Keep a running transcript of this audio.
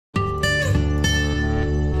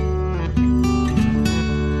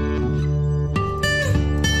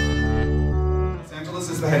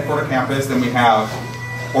headquarter campus, then we have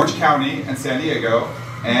Orange County and San Diego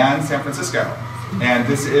and San Francisco. And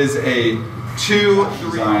this is a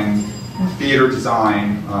 2-3 theater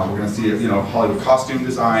design. We're going to see, Hollywood costume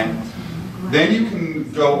design. Then you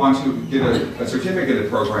can go on to get a certificate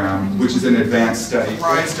program, which is an advanced study.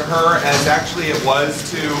 Prize to her, as actually it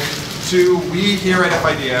was to we here at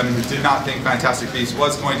FIDM did not think Fantastic Beasts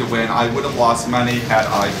was going to win. I would have lost money had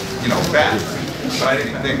I, bet, but I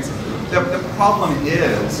didn't think so. The problem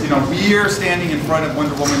is, we are standing in front of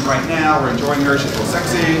Wonder Woman right now, we're enjoying her, she's real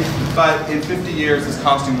sexy, but in 50 years this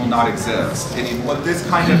costume will not exist. And what this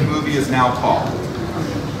kind of movie is now called.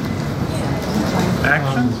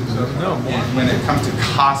 Action? No, when it comes to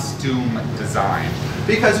costume design.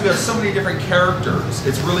 Because we have so many different characters,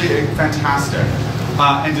 it's really fantastic.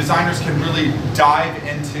 And designers can really dive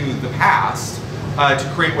into the past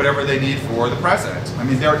to create whatever they need for the present. I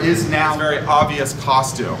mean, there is now a very obvious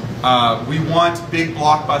costume. We want big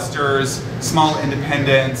blockbusters, small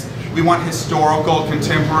independents. We want historical,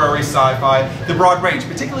 contemporary sci-fi, the broad range,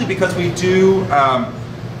 particularly because we do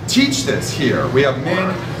teach this here. We have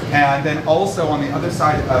men, and then also on the other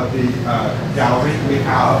side of the gallery, we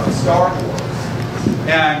have Star Wars.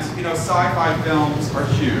 And, sci-fi films are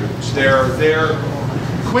huge. They're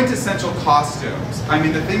quintessential costumes. I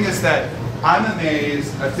mean, the thing is that I'm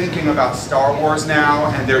amazed at thinking about Star Wars now,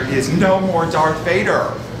 and there is no more Darth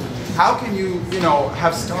Vader. How can you,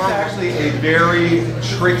 have Star Wars? It's actually a very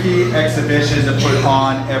tricky exhibition to put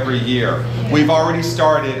on every year. We've already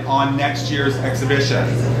started on next year's exhibition.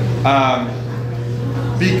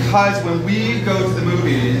 Because when we go to the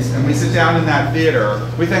movies and we sit down in that theater,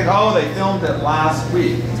 we think, oh, they filmed it last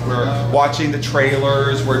week. We're watching the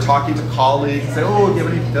trailers, we're talking to colleagues, say, oh, do you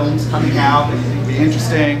have any films coming out that you think would be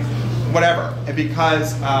interesting? Whatever. And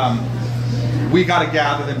because we got to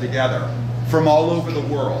gather them together from all over the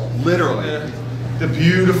world, literally. The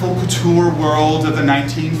beautiful couture world of the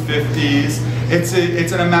 1950s.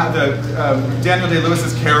 It's an amount. Daniel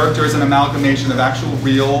Day-Lewis's character is an amalgamation of actual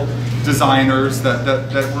real designers that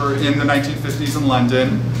were in the 1950s in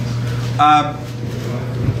London.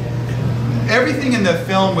 Everything in the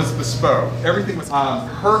film was bespoke. Everything was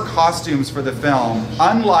her costumes for the film,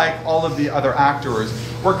 unlike all of the other actors,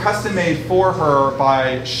 were custom made for her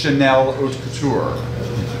by Chanel Haute Couture.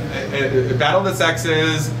 Battle of the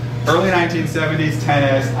Sexes, early 1970s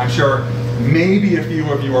tennis. I'm sure maybe a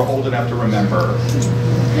few of you are old enough to remember.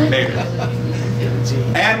 Maybe.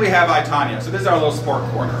 And we have I, Tonya. So this is our little sport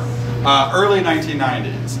corner. Early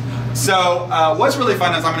 1990s. So what's really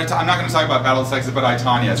fun is I'm not going to talk about Battle of the Sexes, but I,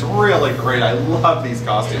 Tonya. It's really great. I love these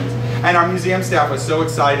costumes. And our museum staff was so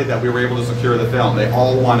excited that we were able to secure the film. They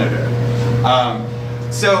all wanted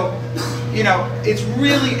it. So, it's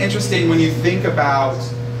really interesting when you think about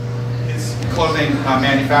his clothing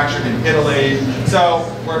manufactured in Italy. So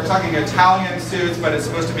we're talking Italian suits, but it's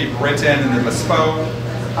supposed to be Britain and they're bespoke.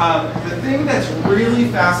 The thing that's really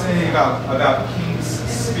fascinating about King's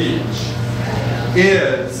speech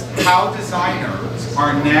is how designers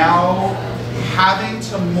are now having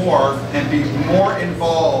to morph and be more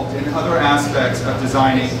involved in other aspects of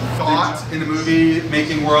designing. Thought in the movie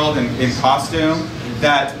making world and in costume,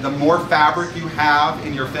 that the more fabric you have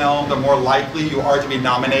in your film, the more likely you are to be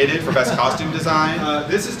nominated for Best Costume Design.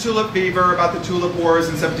 This is Tulip Fever, about the Tulip Wars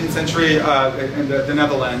in 17th century in the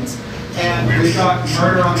Netherlands. And we've got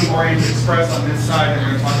Murder on the Orient Express on this side, and we're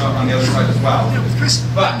going to talk about on the other side as well.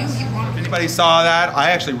 But if anybody saw that,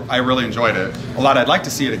 I really enjoyed it a lot. I'd like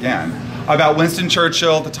to see it again. About Winston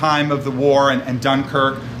Churchill at the time of the war and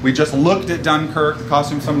Dunkirk. We just looked at Dunkirk, the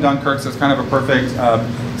costumes from Dunkirk, so it's kind of a perfect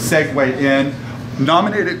segue in.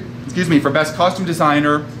 Nominated, for Best Costume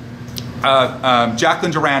Designer,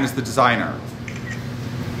 Jacqueline Duran is the designer.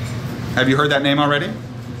 Have you heard that name already?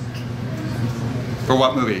 For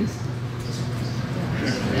what movie?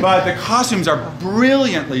 But the costumes are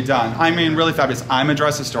brilliantly done. I mean, really fabulous. I'm a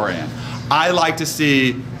dress historian. I like to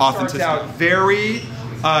see authenticity. Starts out very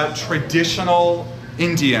traditional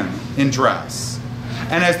Indian in dress.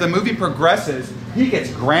 And as the movie progresses, he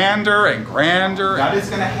gets grander and grander. That is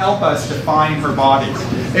going to help us define her body.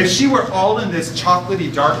 If she were all in this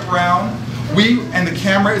chocolatey dark brown, and the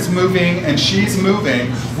camera is moving and she's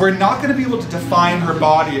moving, we're not going to be able to define her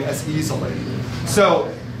body as easily.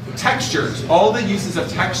 So textures, all the uses of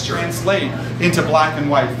texture translate into black and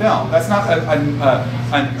white film. That's not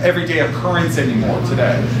an everyday occurrence anymore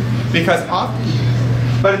today. Because often,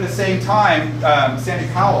 but at the same time,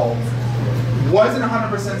 Sandy Powell wasn't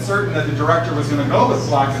 100% certain that the director was going to go with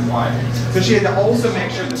black and white. So she had to also make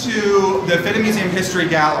sure to the Fitta Museum History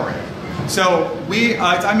Gallery. So we,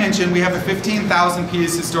 as I mentioned, we have a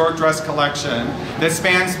 15,000-piece historic dress collection that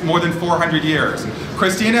spans more than 400 years.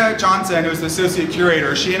 Christina Johnson, who's the associate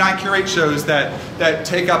curator, she and I curate shows that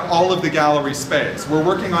take up all of the gallery space. We're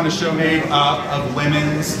working on a show made up of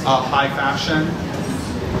women's high fashion,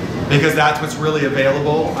 because that's what's really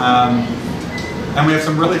available. And we have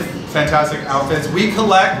some really fantastic outfits. We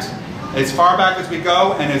collect as far back as we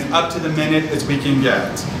go and as up to the minute as we can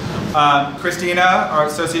get. Christina, our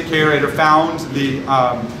associate curator, found the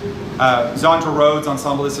Zandra Rhodes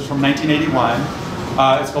ensemble. This is from 1981.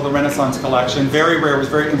 It's called the Renaissance Collection. Very rare, it was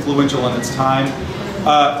very influential in its time.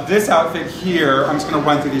 This outfit here, I'm just going to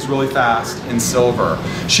run through these really fast, in silver.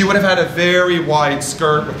 She would have had a very wide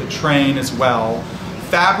skirt with a train as well.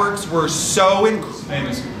 Fabrics were so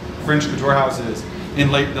famous French couture houses in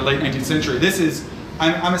the late 19th century. This is,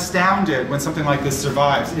 I'm astounded when something like this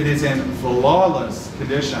survives. It is in flawless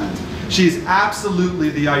condition. She's absolutely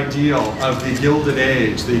the ideal of the Gilded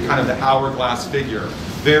Age, the kind of the hourglass figure.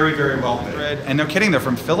 Very, very well made. And no kidding, they're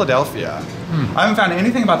from Philadelphia. I haven't found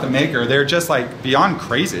anything about the maker. They're just like beyond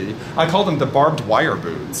crazy. I call them the barbed wire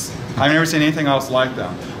boots. I've never seen anything else like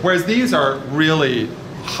them. Whereas these are really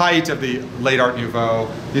height of the late Art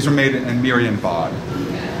Nouveau. These were made in Miriam Bod.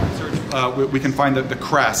 We can find the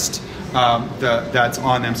crest that's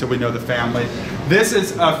on them, so we know the family. This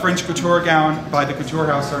is a French couture gown by the couture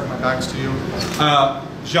house. Sorry, my back's to you.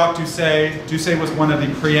 Jacques Doucet. Doucet was one of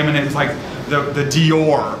the preeminent, like the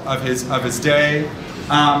Dior of his day.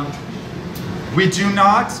 We do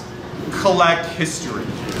not collect history.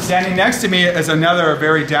 Standing next to me is another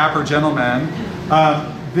very dapper gentleman.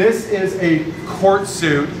 This is a court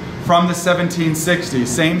suit from the 1760s,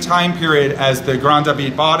 same time period as the Grand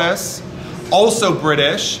David bodice, also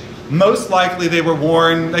British. Most likely they were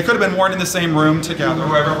worn, they could have been worn in the same room together.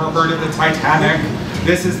 Whoever ever heard of the Titanic,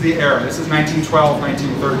 this is the era. This is 1912,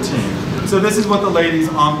 1913. So this is what the ladies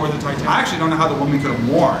on board the Titanic. I actually don't know how the woman could have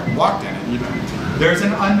walked in it even. There's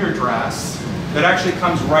an underdress that actually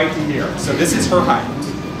comes right to here. So this is her height,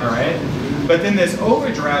 all right? But then this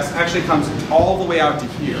overdress actually comes all the way out to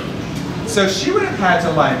here. So she would have had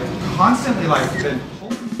to like constantly like